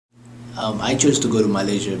I chose to go to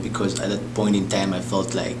Malaysia because at that point in time I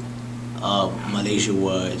felt like Malaysia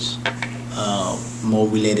was more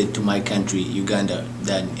related to my country, Uganda,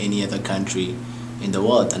 than any other country in the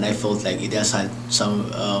world, and I felt like it has had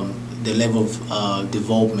some the level of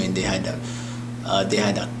development they had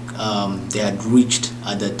reached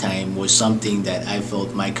at that time was something that I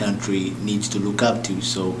felt my country needs to look up to.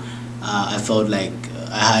 So I felt like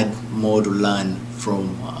I had more to learn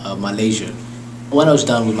from Malaysia. When I was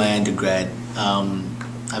done with my undergrad,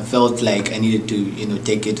 I felt like I needed to,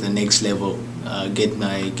 take it to the next level, get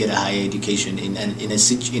a higher education in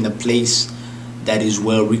a place that is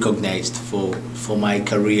well recognized for my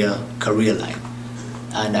career line.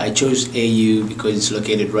 And I chose AU because it's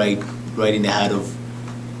located right in the heart of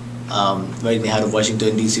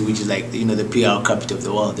Washington D.C., which is like the PR capital of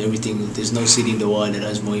the world. There's no city in the world that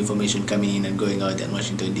has more information coming in and going out than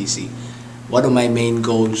Washington D.C. One of my main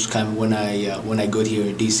goals when I got here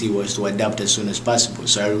in DC was to adapt as soon as possible.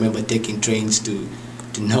 So I remember taking trains to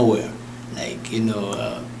nowhere, like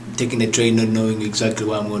taking the train not knowing exactly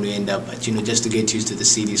where I'm going to end up, but just to get used to the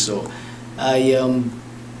city. So I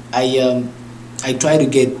try to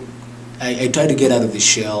get out of the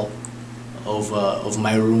shell of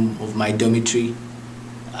my room, of my dormitory,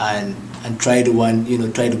 and try to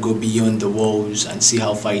go beyond the walls and see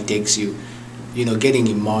how far it takes you. Getting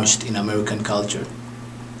immersed in American culture,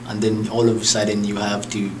 and then all of a sudden you have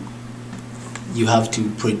to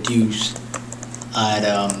produce at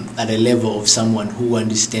a level of someone who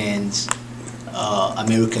understands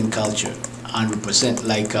American culture 100%.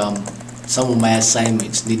 Like some of my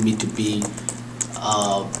assignments need me to be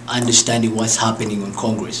understanding what's happening in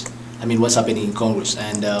Congress. What's happening in Congress,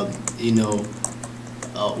 and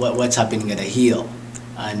what's happening at a Hill,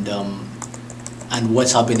 and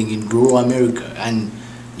what's happening in rural America, and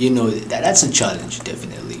that's a challenge,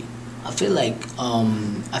 definitely. I feel like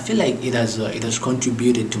it has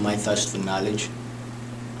contributed to my thirst for knowledge.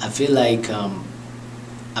 I feel like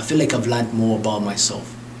I've learned more about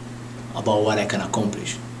myself, about what I can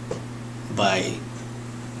accomplish by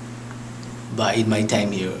in my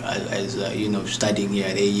time here as studying here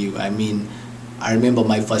at AU. I remember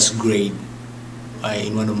my first grade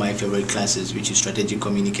in one of my favorite classes, which is strategic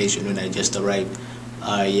communication. When I just arrived,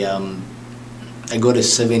 I got a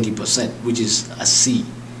 70%, which is a C,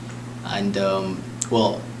 and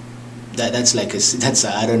well, that's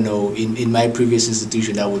I don't know, in my previous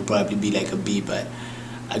institution that would probably be like a B, but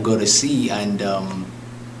I got a C, and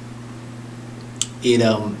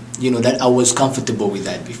that I was comfortable with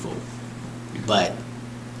that before, but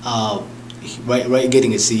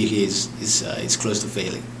getting a C here is close to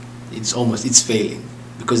failing. It's failing,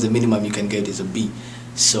 because the minimum you can get is a B.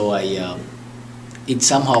 So it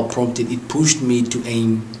somehow pushed me to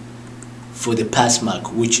aim for the pass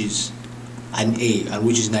mark, which is an A, and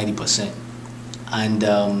which is 90%. And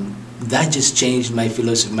that just changed my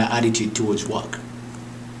philosophy, my attitude towards work.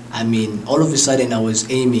 All of a sudden I was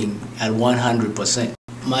aiming at 100%.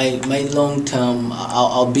 My long term,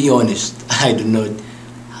 I'll be honest, I do not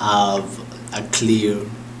have a clear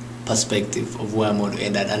perspective of where I'm going to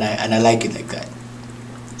end at, and I like it like that,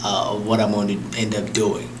 of what I'm going to end up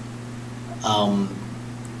doing.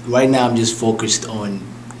 Right now I'm just focused on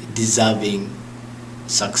deserving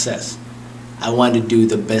success. I want to do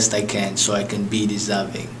the best I can so I can be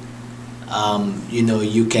deserving.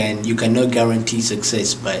 You cannot guarantee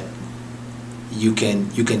success, but you can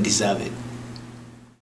deserve it.